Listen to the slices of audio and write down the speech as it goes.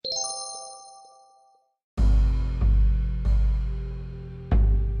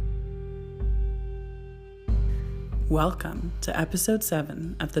Welcome to episode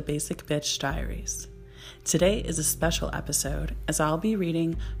 7 of the Basic Bitch Diaries. Today is a special episode as I'll be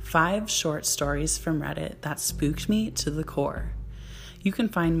reading 5 short stories from Reddit that spooked me to the core. You can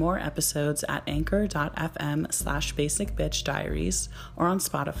find more episodes at anchor.fm/basicbitchdiaries or on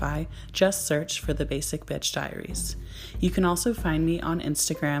Spotify. Just search for the Basic Bitch Diaries. You can also find me on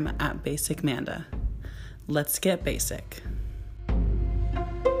Instagram at basicmanda. Let's get basic.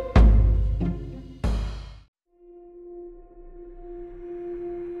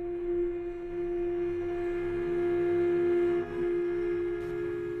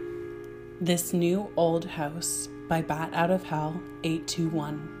 This New Old House by Bat Out of Hell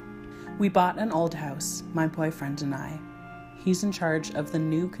 821. We bought an old house, my boyfriend and I. He's in charge of the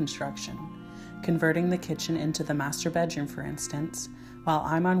new construction, converting the kitchen into the master bedroom, for instance, while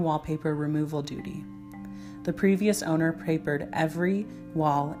I'm on wallpaper removal duty. The previous owner papered every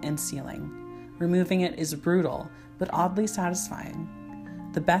wall and ceiling. Removing it is brutal, but oddly satisfying.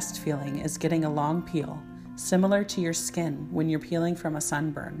 The best feeling is getting a long peel, similar to your skin when you're peeling from a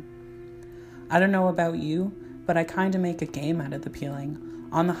sunburn. I don't know about you, but I kinda make a game out of the peeling,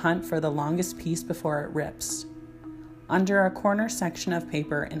 on the hunt for the longest piece before it rips. Under a corner section of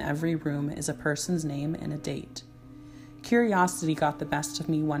paper in every room is a person's name and a date. Curiosity got the best of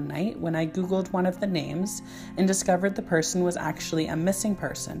me one night when I Googled one of the names and discovered the person was actually a missing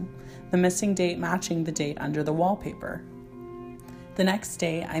person, the missing date matching the date under the wallpaper. The next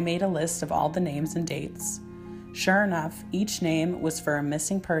day, I made a list of all the names and dates. Sure enough, each name was for a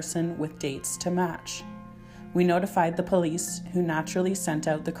missing person with dates to match. We notified the police, who naturally sent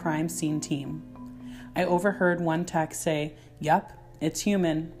out the crime scene team. I overheard one text say, "Yup, it's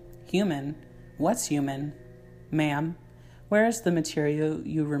human. Human? What's human? Ma'am, where is the material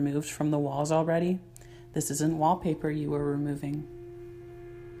you removed from the walls already? This isn't wallpaper you were removing."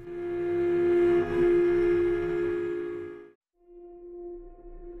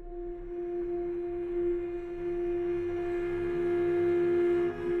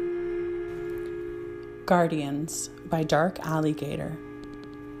 Guardians by Dark Alligator.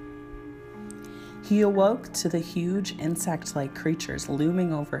 He awoke to the huge insect-like creatures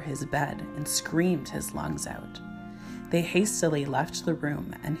looming over his bed and screamed his lungs out. They hastily left the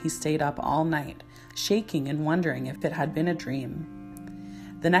room and he stayed up all night, shaking and wondering if it had been a dream.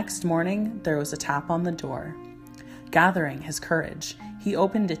 The next morning, there was a tap on the door. Gathering his courage, he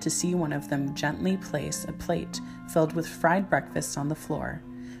opened it to see one of them gently place a plate filled with fried breakfast on the floor,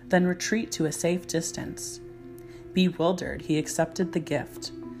 then retreat to a safe distance. Bewildered, he accepted the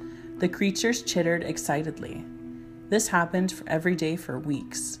gift. The creatures chittered excitedly. This happened every day for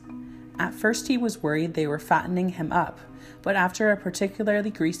weeks. At first he was worried they were fattening him up, but after a particularly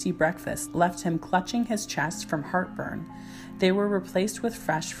greasy breakfast left him clutching his chest from heartburn, they were replaced with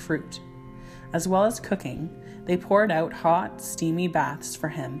fresh fruit. As well as cooking, they poured out hot, steamy baths for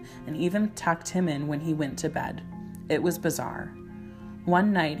him and even tucked him in when he went to bed. It was bizarre.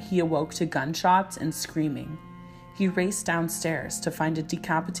 One night, he awoke to gunshots and screaming. He raced downstairs to find a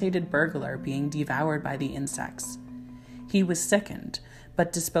decapitated burglar being devoured by the insects. He was sickened,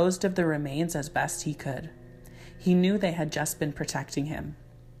 but disposed of the remains as best he could. He knew they had just been protecting him.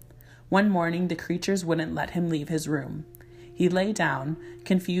 One morning, the creatures wouldn't let him leave his room. He lay down,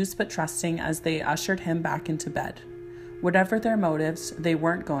 confused but trusting as they ushered him back into bed. Whatever their motives, they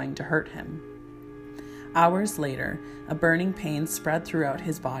weren't going to hurt him. Hours later, a burning pain spread throughout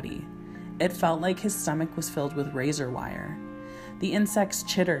his body. It felt like his stomach was filled with razor wire. The insects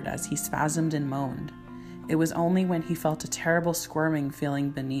chittered as he spasmed and moaned. It was only when he felt a terrible squirming feeling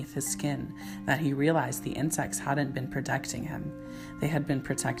beneath his skin that he realized the insects hadn't been protecting him. They had been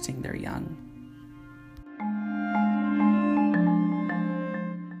protecting their young.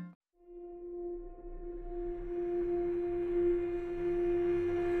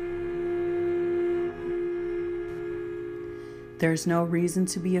 There's No Reason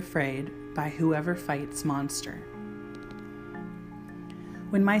to Be Afraid by Whoever Fights Monster.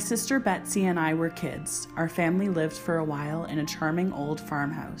 When my sister Betsy and I were kids, our family lived for a while in a charming old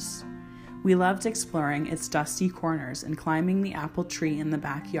farmhouse. We loved exploring its dusty corners and climbing the apple tree in the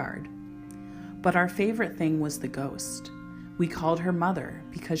backyard. But our favorite thing was the ghost. We called her Mother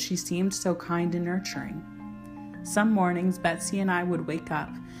because she seemed so kind and nurturing. Some mornings, Betsy and I would wake up,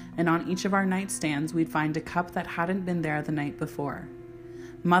 and on each of our nightstands we'd find a cup that hadn't been there the night before.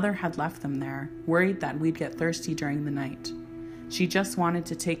 Mother had left them there, worried that we'd get thirsty during the night. She just wanted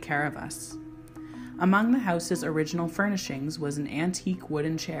to take care of us. Among the house's original furnishings was an antique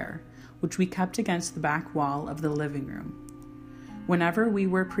wooden chair, which we kept against the back wall of the living room. Whenever we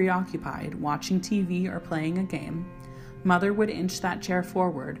were preoccupied watching TV or playing a game, Mother would inch that chair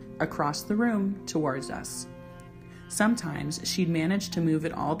forward, across the room, towards us. Sometimes she'd manage to move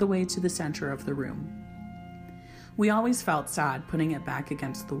it all the way to the center of the room. We always felt sad putting it back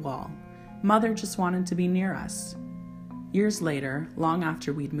against the wall. Mother just wanted to be near us. Years later, long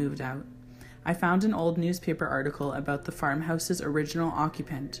after we'd moved out, I found an old newspaper article about the farmhouse's original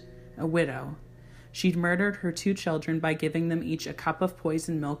occupant, a widow. She'd murdered her 2 children by giving them each a cup of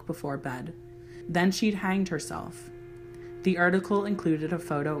poisoned milk before bed. Then she'd hanged herself. The article included a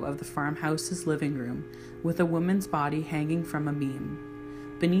photo of the farmhouse's living room with a woman's body hanging from a beam.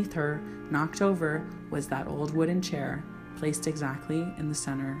 Beneath her, knocked over, was that old wooden chair, placed exactly in the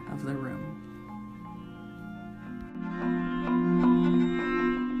center of the room.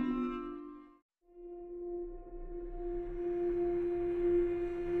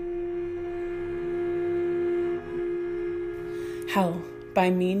 Hell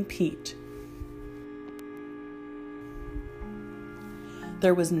by Mean Pete.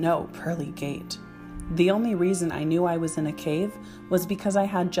 There was no pearly gate. The only reason I knew I was in a cave was because I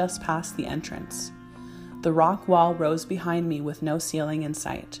had just passed the entrance. The rock wall rose behind me with no ceiling in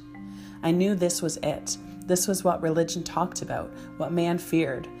sight. I knew this was it. This was what religion talked about, what man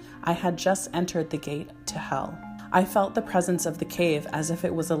feared. I had just entered the gate to hell. I felt the presence of the cave as if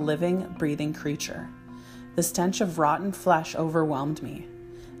it was a living, breathing creature. The stench of rotten flesh overwhelmed me.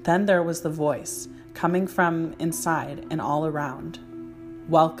 Then there was the voice, coming from inside and all around.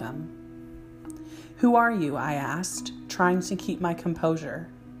 Welcome. Who are you? I asked, trying to keep my composure.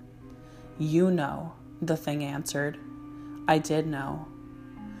 You know, the thing answered. I did know.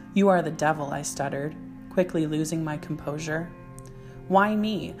 You are the devil, I stuttered, quickly losing my composure. Why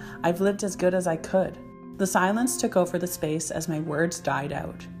me? I've lived as good as I could. The silence took over the space as my words died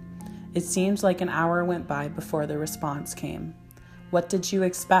out. It seemed like an hour went by before the response came. What did you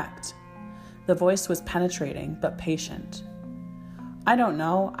expect? The voice was penetrating but patient. I don't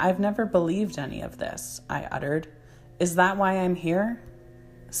know. I've never believed any of this, I uttered. Is that why I'm here?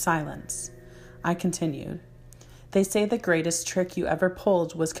 Silence. I continued. They say the greatest trick you ever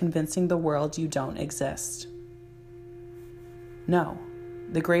pulled was convincing the world you don't exist. No,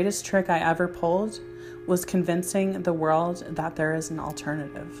 the greatest trick I ever pulled was convincing the world that there is an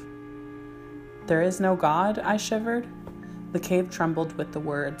alternative. There is no God, I shivered. The cave trembled with the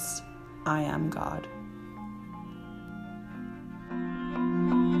words, I am God.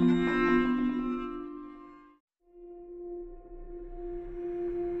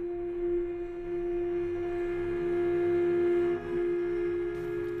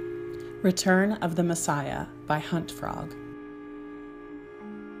 Return of the Messiah by Hunt Frog.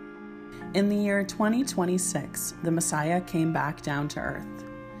 In the year 2026, the Messiah came back down to earth.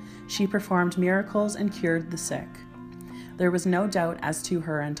 She performed miracles and cured the sick. There was no doubt as to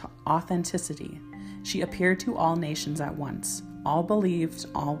her authenticity. She appeared to all nations at once. All believed,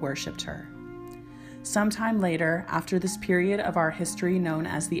 all worshipped her. Sometime later, after this period of our history known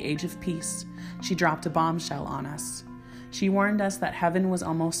as the Age of Peace, she dropped a bombshell on us. She warned us that heaven was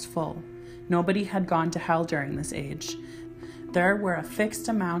almost full. Nobody had gone to hell during this age. There were a fixed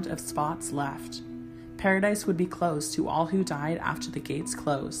amount of spots left. Paradise would be closed to all who died after the gates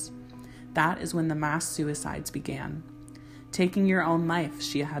closed. That is when the mass suicides began. Taking your own life,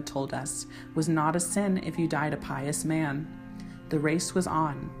 she had told us, was not a sin if you died a pious man. The race was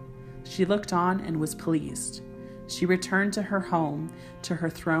on. She looked on and was pleased. She returned to her home, to her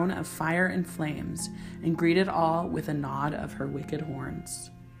throne of fire and flames, and greeted all with a nod of her wicked horns.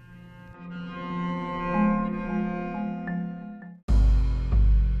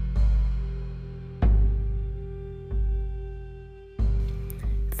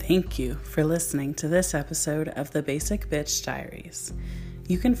 Thank you for listening to this episode of the Basic Bitch Diaries.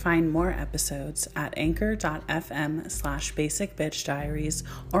 You can find more episodes at anchor.fm/basicbitchdiaries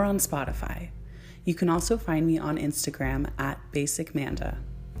or on Spotify. You can also find me on Instagram at basicmanda.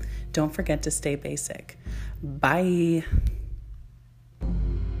 Don't forget to stay basic. Bye.